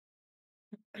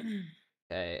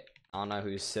Okay, I don't know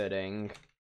who's sitting.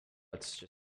 Let's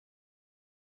just.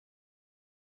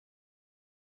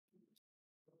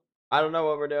 I don't know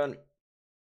what we're doing.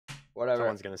 Whatever.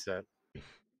 Someone's gonna sit.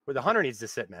 But the hunter needs to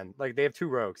sit, man. Like they have 2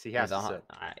 rogues. He Yeah, has to sit.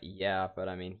 yeah, but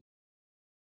I mean,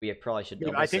 we probably should Yeah,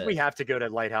 double I think sit. we have to go to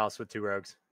Lighthouse with 2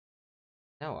 rogues.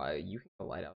 No, you can go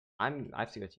light out. I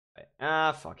have to go team fight.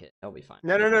 Ah, fuck it. They'll be fine.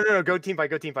 No. Go team fight.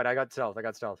 Go team fight. I got stealth.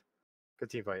 Go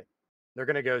team fight. They're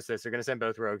gonna ghost this. They're gonna send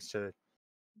both rogues to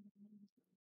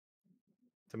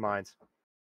mines.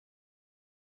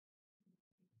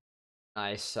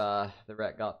 Nice. The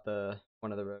ret got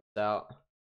one of the rogues out.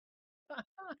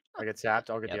 I get sapped.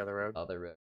 I'll get Yep, the other rogue. other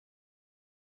rogue.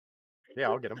 Yeah,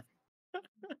 I'll get him.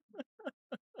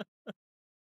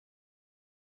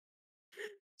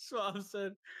 Schwab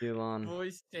said, Elon.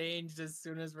 voice changed as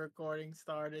soon as recording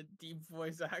started. Deep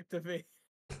voice activate.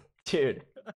 Dude.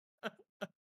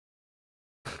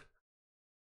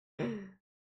 Shut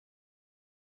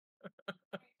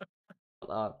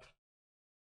up.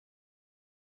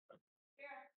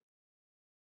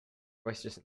 Voice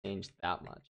just changed that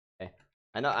much. Okay.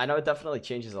 I know it definitely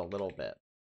changes a little bit.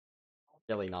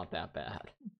 Really not that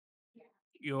bad.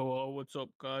 Yo, what's up,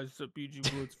 guys? It's a PG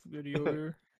Blitz video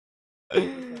here.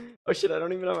 Oh shit, I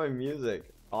don't even have my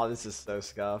music. Oh, this is so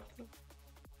scuffed.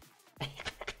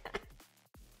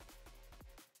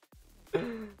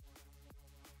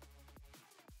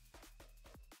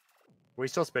 We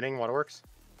still spinning waterworks?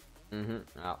 Mm-hmm.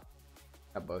 Oh.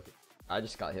 Got both. I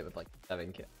just got hit with like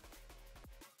 7k.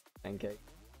 10k.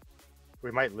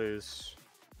 We might lose.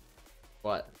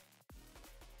 What?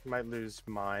 We might lose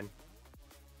mine.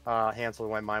 Hansel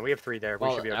went mine. We have 3 there.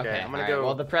 We should be okay. I'm gonna alright. go.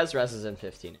 Well, the Prez res is in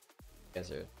 15. Yes,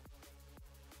 sir.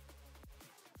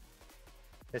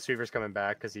 Mistweaver's coming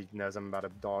back because he knows I'm about to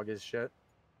dog his shit.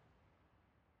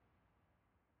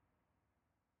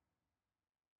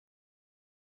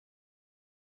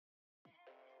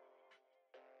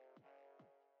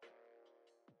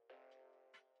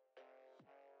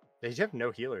 They just have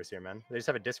no healers here, man. They just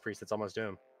have a disc priest that's almost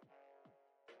doom.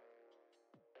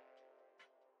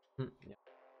 Yeah.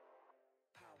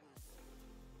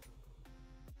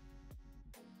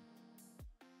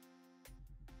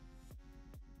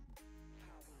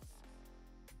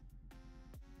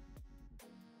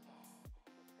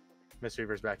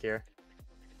 Mistweaver's back here.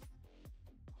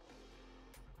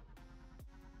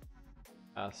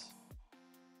 Yes.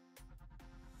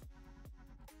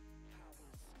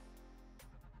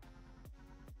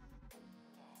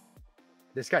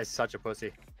 This guy's such a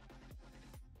pussy.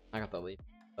 I got the lead.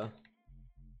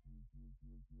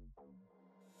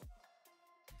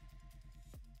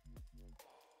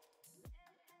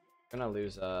 Gonna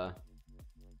lose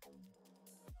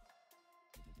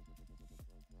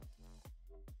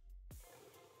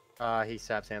He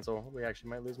saps Hansel. We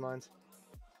actually might lose mines.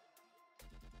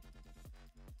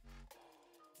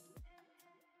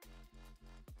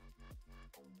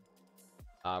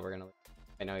 we're gonna.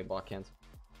 I know he block cancel.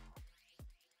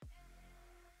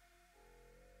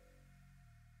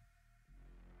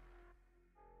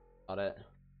 Got it.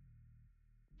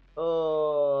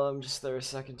 Oh, I'm just there a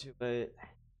second too late.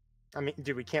 I mean,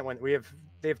 dude, we can't win.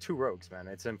 They have 2 rogues, man.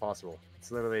 It's impossible.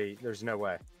 It's literally, there's no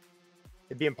way.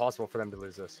 It'd be impossible for them to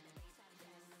lose this.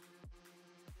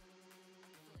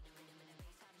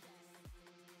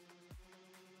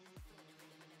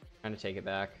 Trying to take it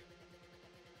back.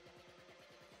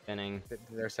 Spinning.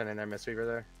 They're sending their Mistweaver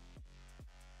there.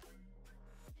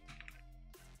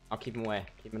 I'll keep him away.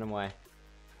 Keeping him away.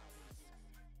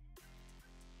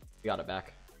 We got it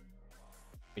back.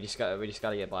 We just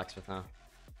gotta get blacksmith now.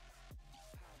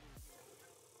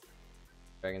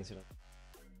 Dragons gonna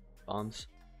bombs.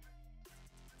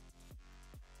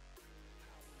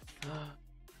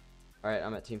 Alright,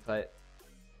 I'm at team fight.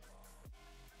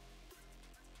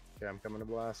 Okay, I'm coming to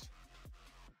blast.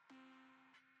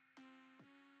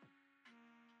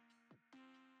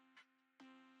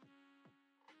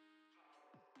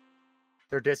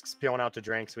 Their discs peeling out to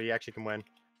drink, so we actually can win.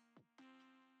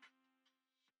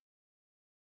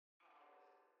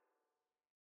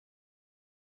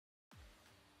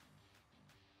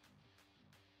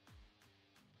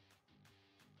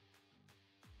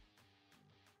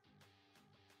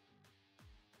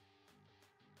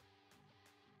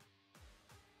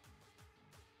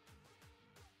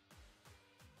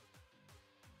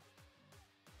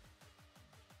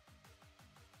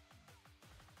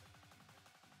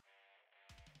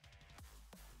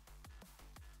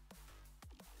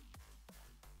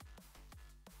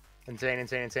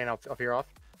 Insane. I'll fear off.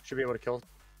 Should be able to kill.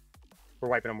 We're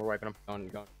wiping them.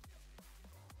 Going.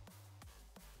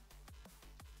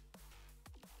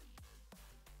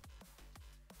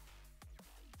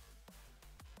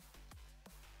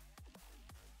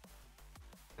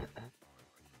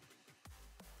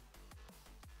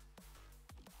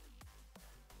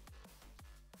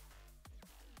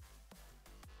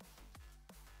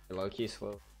 They're low-key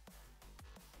slow.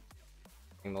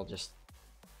 I think they'll just...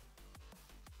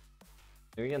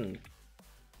 Maybe we can...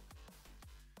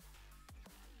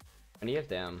 When do you have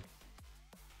damn?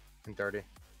 In 30.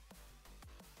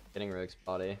 Getting Rogue's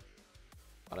body.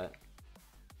 Got it.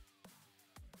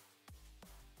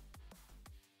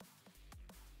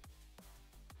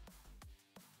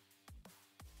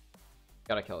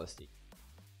 Gotta kill this D.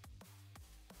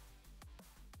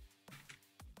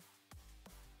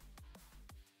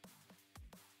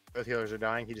 Both healers are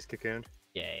dying. He just cocooned.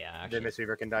 Yeah, yeah, The actually.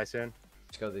 Mistweaver can die soon.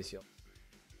 Just go these heals.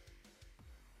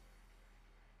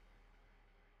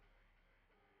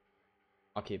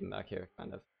 I'll keep him back here,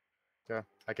 kind of. Yeah,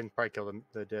 I can probably kill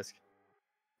the disc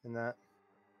in that.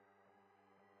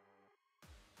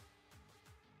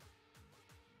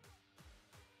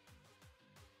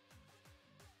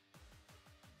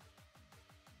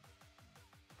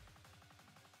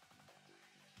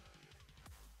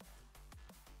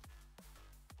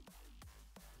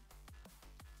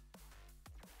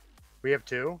 We have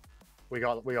 2. We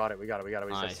got it. We got it. We got it.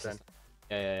 We Nice. just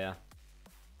Yeah, yeah, yeah.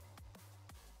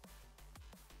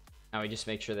 Now we just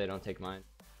make sure they don't take mine.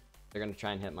 They're gonna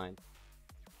try and hit mine.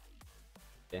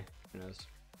 Yeah, who knows?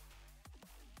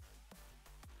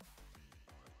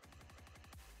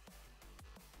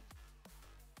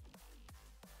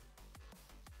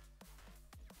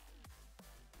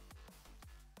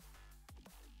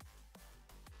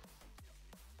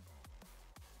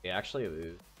 We actually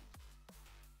lose.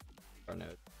 Or no.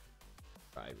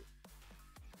 Probably.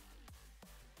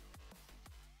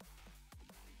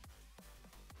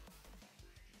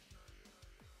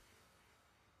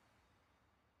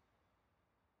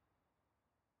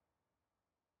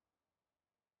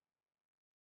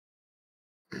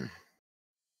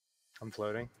 I'm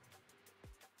floating.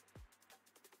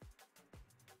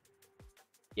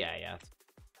 Yeah, yeah.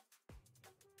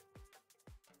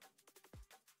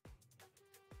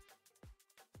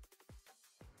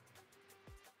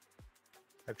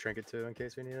 I have trinket too in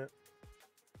case we need it.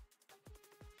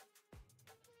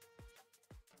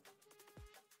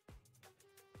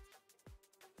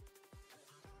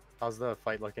 How's the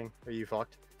fight looking? Are you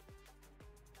fucked?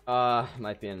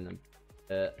 Might be in a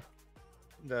bit.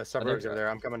 The suburbs over there.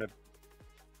 I'm coming to.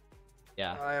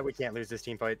 Yeah, We can't lose this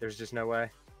team fight. There's just no way.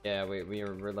 yeah, we're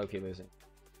low-key losing.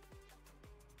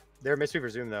 They're Mistweaver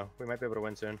Zoom though. We might be able to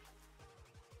win soon.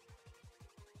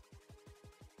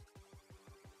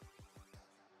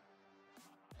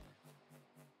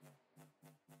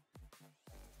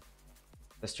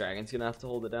 This dragon's gonna have to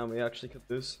hold it down. We actually could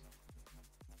lose.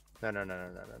 No.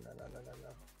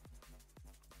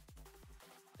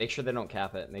 Make sure they don't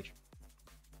cap it. Make sure.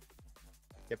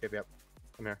 Yep.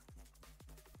 I'm here.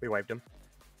 We wiped him.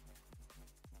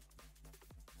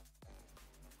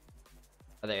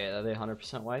 Are they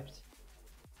 100% wiped?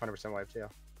 100% wiped. Yeah.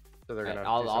 So they're Alright,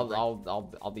 gonna. do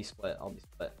something. I'll be split. I'll be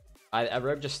split. I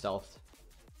Rogue just stealthed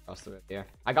across the road here.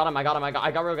 I got him. I got Rogue out.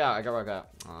 I got Rogue out.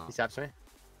 Oh. He saps me.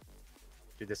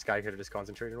 Dude, this guy could have just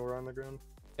concentrated over on the ground.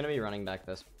 Gonna be running back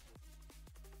this.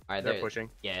 Alright, They're pushing.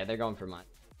 Yeah, they're going for mine.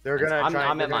 They're gonna. I'm try,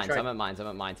 at they're gonna mines. try- I'm at mines. I'm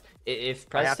at mines. If I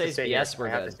Press have to stays stay BS, here. we're I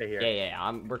have good. to stay here.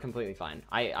 Yeah. We're completely fine.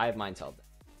 I have mines held.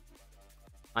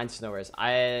 Mine's nowheres.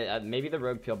 I maybe the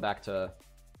rogue peeled back to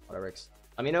Waterworks.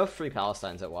 Let me know if Free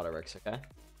Palestine's at Waterworks. Okay.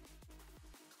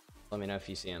 Let me know if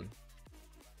you see him.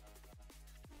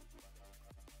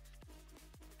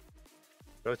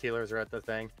 Both healers are at the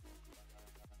thing.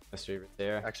 Mistweaver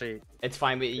there. Actually, It's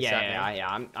fine. But Is yeah, that yeah, me?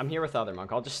 yeah. I'm here with the other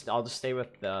monk. I'll just stay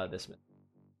with this.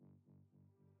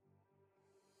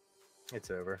 it's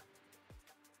over.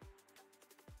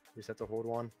 You just have to hold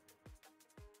one.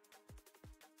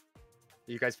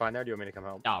 You guys fine there? Do you want me to come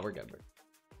help? Ah, we're good.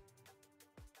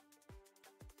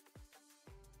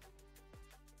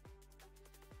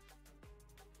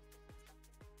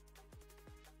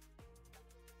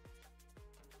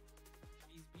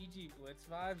 These BG Blitz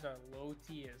vibes are low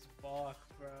T as fuck,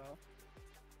 bro.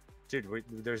 Dude,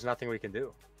 there's nothing we can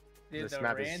do. Dude, This the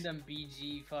map is- random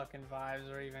BG fucking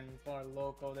vibes are even more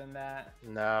local than that.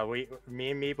 No,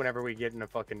 me and Meep, whenever we get in a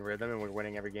fucking rhythm and we're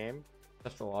winning every game.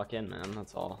 Have to lock in, man.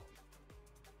 That's all.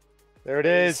 There it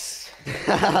is.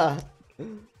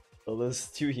 Well, those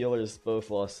two healers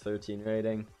both lost 13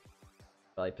 rating.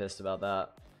 Probably pissed about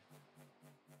that.